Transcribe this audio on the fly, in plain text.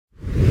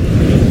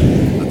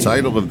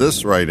title of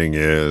this writing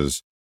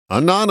is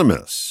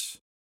Anonymous.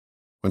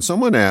 When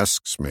someone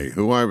asks me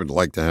who I would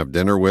like to have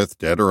dinner with,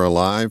 dead or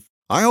alive,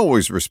 I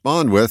always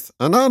respond with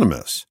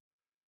Anonymous.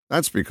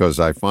 That's because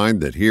I find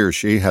that he or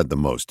she had the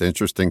most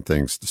interesting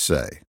things to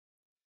say.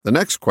 The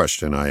next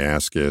question I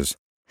ask is,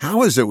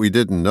 how is it we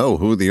didn't know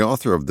who the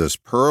author of this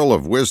pearl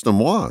of wisdom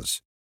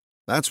was?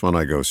 That's when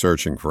I go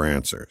searching for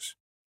answers.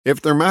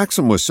 If their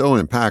maxim was so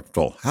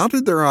impactful, how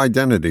did their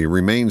identity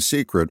remain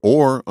secret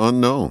or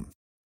unknown?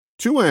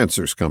 Two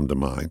answers come to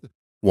mind.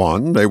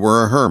 One, they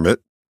were a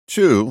hermit.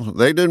 Two,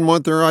 they didn't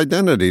want their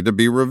identity to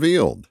be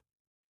revealed.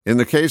 In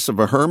the case of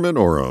a hermit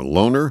or a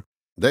loner,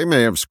 they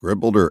may have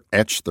scribbled or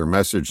etched their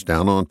message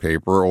down on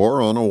paper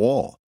or on a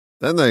wall.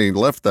 Then they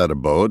left that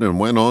abode and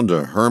went on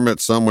to hermit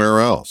somewhere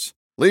else,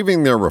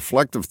 leaving their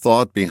reflective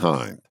thought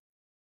behind.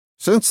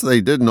 Since they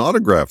didn't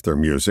autograph their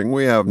musing,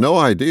 we have no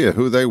idea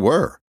who they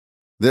were.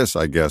 This,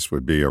 I guess,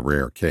 would be a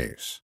rare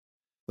case.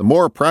 The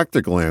more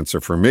practical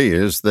answer for me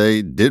is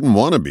they didn't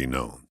want to be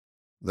known.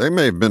 They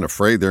may have been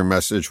afraid their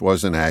message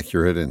wasn't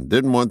accurate and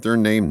didn't want their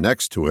name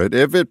next to it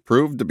if it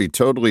proved to be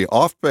totally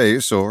off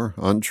base or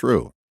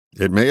untrue.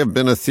 It may have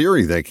been a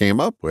theory they came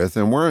up with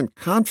and weren't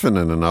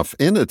confident enough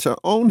in it to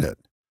own it.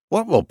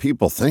 What will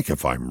people think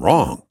if I'm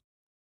wrong?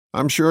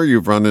 I'm sure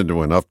you've run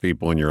into enough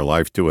people in your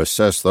life to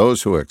assess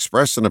those who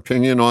express an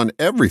opinion on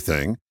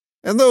everything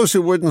and those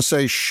who wouldn't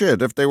say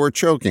shit if they were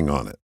choking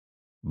on it.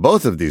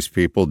 Both of these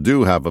people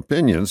do have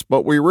opinions,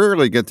 but we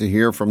rarely get to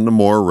hear from the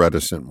more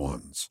reticent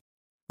ones.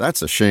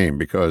 That's a shame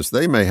because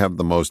they may have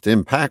the most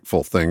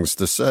impactful things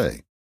to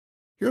say.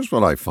 Here's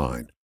what I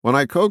find. When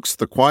I coax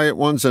the quiet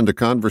ones into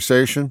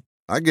conversation,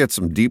 I get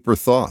some deeper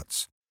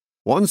thoughts.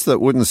 Ones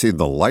that wouldn't see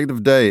the light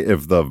of day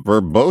if the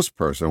verbose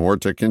person were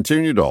to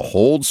continue to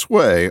hold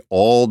sway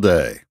all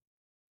day.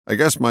 I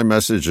guess my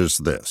message is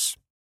this.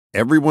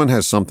 Everyone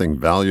has something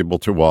valuable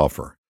to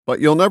offer, but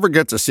you'll never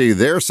get to see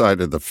their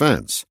side of the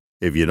fence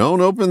if you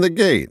don't open the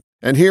gate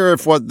and hear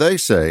if what they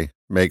say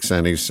makes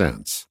any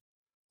sense.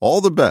 All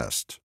the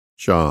best,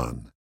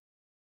 John.